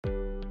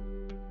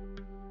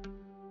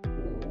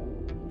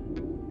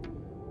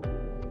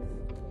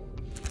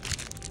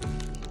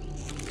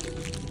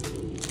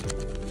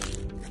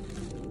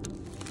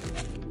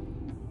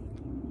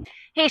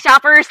Hey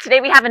shoppers, today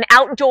we have an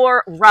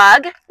outdoor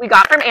rug we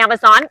got from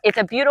Amazon. It's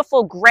a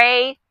beautiful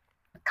gray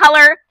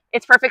color.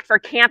 It's perfect for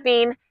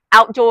camping,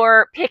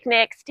 outdoor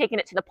picnics, taking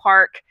it to the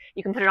park.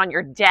 You can put it on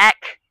your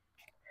deck.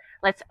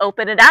 Let's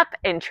open it up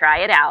and try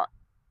it out.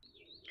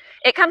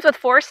 It comes with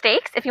 4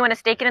 stakes. If you want to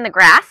stake it in the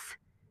grass,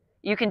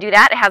 you can do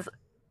that. It has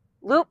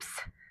loops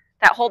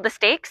that hold the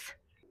stakes.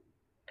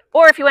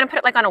 Or if you want to put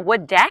it like on a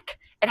wood deck,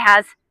 it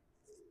has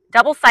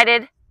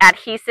double-sided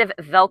adhesive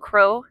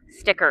Velcro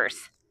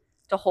stickers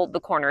to hold the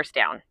corners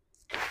down.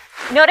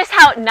 Notice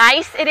how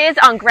nice it is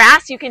on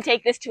grass. You can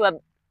take this to a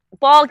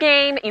ball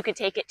game. You can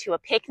take it to a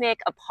picnic,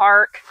 a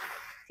park.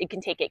 You can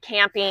take it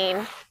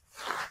camping.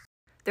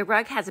 The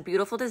rug has a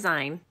beautiful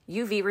design,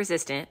 UV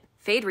resistant,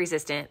 fade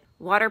resistant,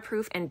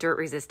 waterproof, and dirt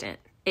resistant.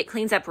 It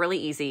cleans up really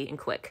easy and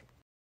quick.